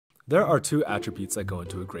There are two attributes that go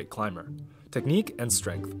into a great climber: technique and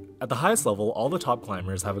strength. At the highest level, all the top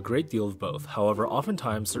climbers have a great deal of both. However,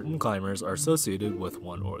 oftentimes certain climbers are associated with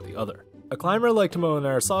one or the other. A climber like Tomoe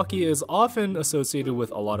Narasaki is often associated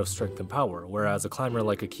with a lot of strength and power, whereas a climber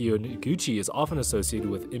like Akio Noguchi is often associated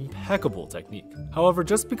with impeccable technique. However,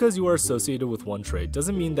 just because you are associated with one trait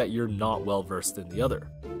doesn't mean that you're not well versed in the other.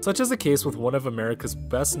 Such is the case with one of America's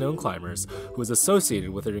best known climbers who is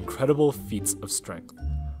associated with her incredible feats of strength.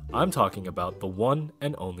 I'm talking about the one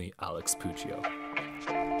and only Alex Puccio.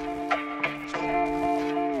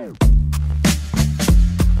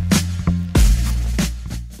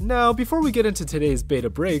 Now, before we get into today's beta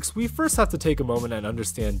breaks, we first have to take a moment and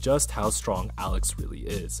understand just how strong Alex really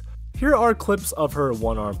is. Here are clips of her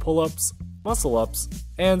one-arm pull-ups, muscle-ups,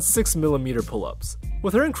 and 6mm pull-ups.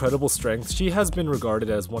 With her incredible strength, she has been regarded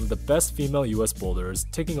as one of the best female US boulders,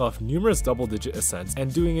 taking off numerous double-digit ascents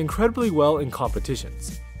and doing incredibly well in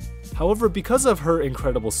competitions. However, because of her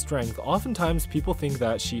incredible strength, oftentimes people think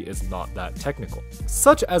that she is not that technical,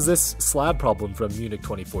 such as this slab problem from Munich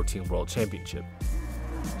 2014 World Championship.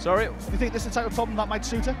 Sorry? You think this is the type of problem that might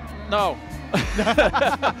suit her? No.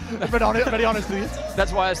 Very honest with you.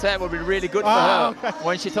 That's why I said it would be really good for her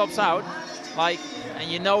when she tops out. And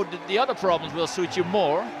you know the other problems will suit you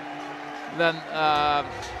more, then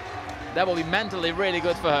that will be mentally really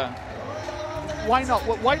good for her. Why not?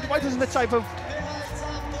 Why doesn't the type of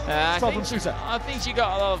problem suit her? I think she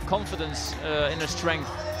got a lot of confidence in her strength.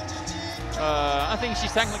 I think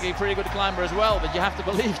she's technically a pretty good climber as well, but you have to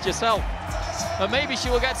believe it yourself. But maybe she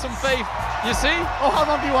will get some faith. You see? Oh, how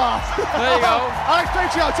long you are. There you go. Alex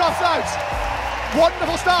Puccio tops out.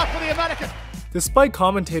 Wonderful start for the American. Despite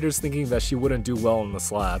commentators thinking that she wouldn't do well on the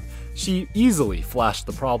slab, she easily flashed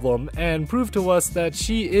the problem and proved to us that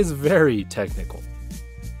she is very technical.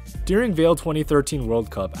 During Vail 2013 World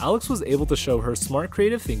Cup, Alex was able to show her smart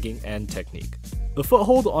creative thinking and technique. The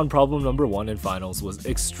foothold on problem number 1 in finals was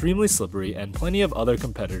extremely slippery, and plenty of other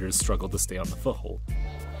competitors struggled to stay on the foothold.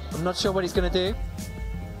 I'm not sure what he's going to do.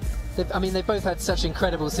 They both had such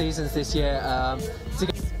incredible seasons this year.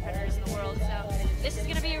 Competitors in the world, so this is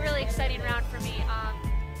going to be a really exciting round for me.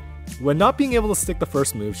 When not being able to stick the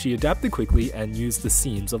first move, she adapted quickly and used the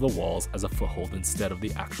seams of the walls as a foothold instead of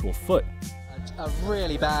the actual foot.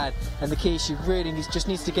 Really bad, and the key, she really just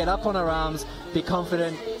needs to get up on her arms, be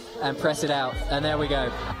confident, and press it out. And there we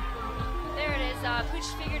go. There it is. Pooch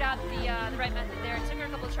figured out the right method there. It took her a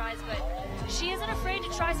couple of tries, but she isn't afraid to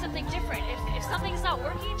try something different. If something's not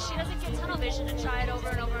working, she doesn't get tunnel vision and try it over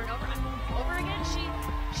and over and over again.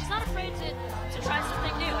 She's not afraid to try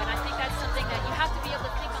something new, and I think that's something that you have to be able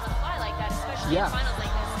to think on the fly like that, especially in finals like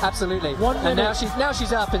this. Absolutely. And now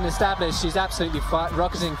she's up and established. She's absolutely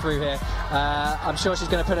rocketing through here. I'm sure she's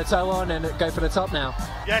going to put her toe on and go for the top now.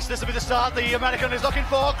 Yes, this will be the start the American is looking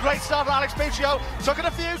for. Great start from Alex Puccio. Took it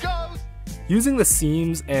a few goes. Using the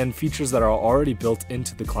seams and features that are already built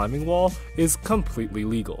into the climbing wall is completely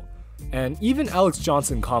legal. And even Alex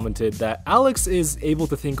Johnson commented that Alex is able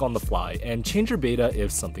to think on the fly and change her beta if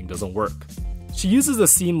something doesn't work. She uses the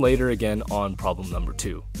seam later again on problem number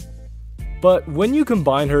 2. But when you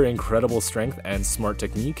combine her incredible strength and smart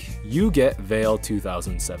technique, you get Vail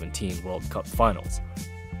 2017 World Cup Finals.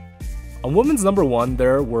 On women's number 1,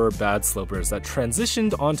 there were bad slopers that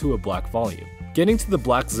transitioned onto a black volume. Getting to the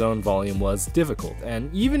black zone volume was difficult,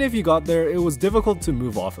 and even if you got there, it was difficult to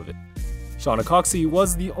move off of it. Shauna Coxey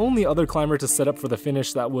was the only other climber to set up for the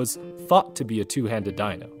finish that was thought to be a two-handed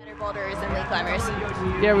dyno. Better boulders and lead climbers.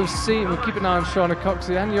 Yeah, we'll keep an eye on Shauna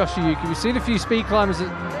Coxey and Yoshiyuki. We've seen a few speed climbers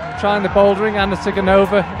trying the bouldering, Anna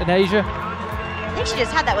Tsiganova in Asia. I think she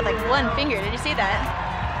just had that with like one finger. Did you see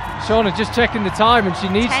that? Shauna just checking the time, and she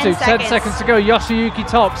needs 10 to. 10 seconds to go. Yoshiyuki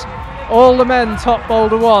tops. All the men top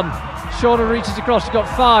boulder 1. Shauna reaches across. She's got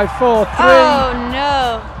 5, 4, 3. Oh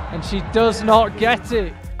no! And she does not get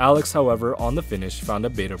it. Alex, however, on the finish found a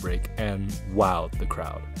beta break and wowed the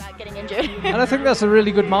crowd. About getting injured. And I think that's a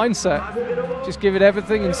really good mindset. Just give it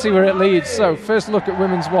everything and see where it leads. So first look at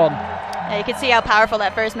women's 1. Yeah, you can see how powerful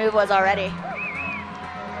that first move was already.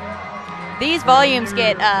 These volumes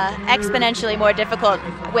get exponentially more difficult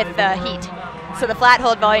with the heat. So the flat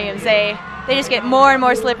hold volumes, they just get more and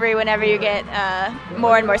more slippery whenever you get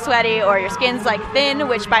more and more sweaty, or your skin's like thin,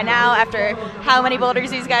 which by now, after how many boulders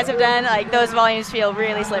these guys have done, like those volumes feel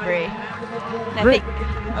really slippery. And I think,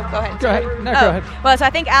 oh, go ahead. Go ahead. No, go ahead. Well, so I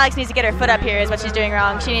think Alex needs to get her foot up here is what she's doing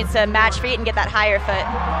wrong. She needs to match feet and get that higher foot.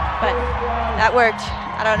 But that worked.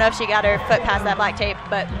 I don't know if she got her foot past that black tape,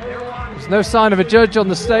 but... There's no sign of a judge on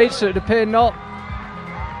the stage, so it appeared not.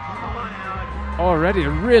 Already a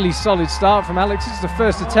really solid start from Alex. It's the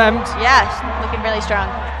first attempt. Yeah, looking really strong.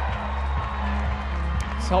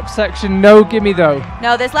 Top section, no gimme though.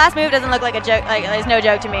 No, this last move doesn't look like a joke. Like, there's no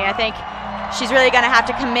joke to me. I think she's really going to have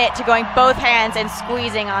to commit to going both hands and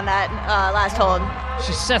squeezing on that last hold.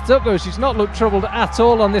 She's set up though. She's not looked troubled at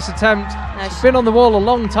all on this attempt. No, She's been on the wall a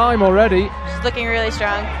long time already. She's looking really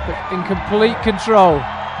strong. But in complete control.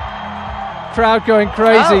 Crowd going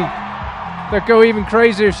crazy. They'll go even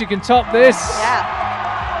crazier if she can top this. Yeah.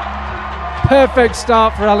 Perfect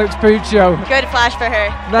start for Alex Puccio. Good flash for her.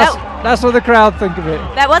 That's what the crowd think of it.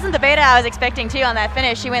 That wasn't the beta I was expecting too on that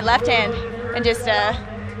finish. She went left hand and just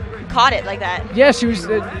caught it like that. Yeah, she was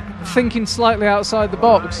thinking slightly outside the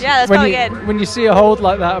box. Yeah, that's probably good. When you see a hold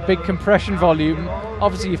like that, a big compression volume,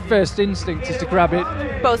 obviously your first instinct is to grab it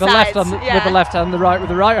both sides, sides, with the left hand, the right with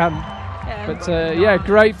the right hand. Yeah. But yeah,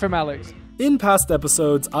 great from Alex. In past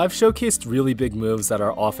episodes, I've showcased really big moves that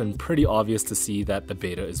are often pretty obvious to see that the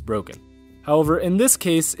beta is broken. However, in this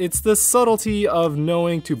case, it's the subtlety of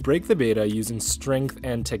knowing to break the beta using strength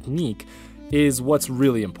and technique is what's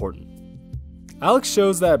really important. Alex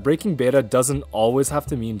shows that breaking beta doesn't always have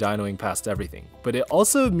to mean dynoing past everything, but it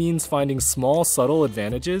also means finding small subtle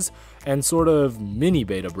advantages and sort of mini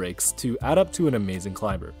beta breaks to add up to an amazing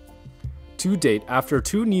climber. To date, after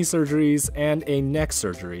 2 knee surgeries and a neck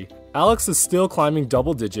surgery, Alex is still climbing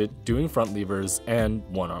double digit, doing front levers and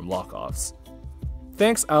one-arm lock-offs.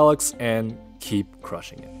 Thanks Alex, and keep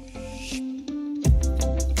crushing it.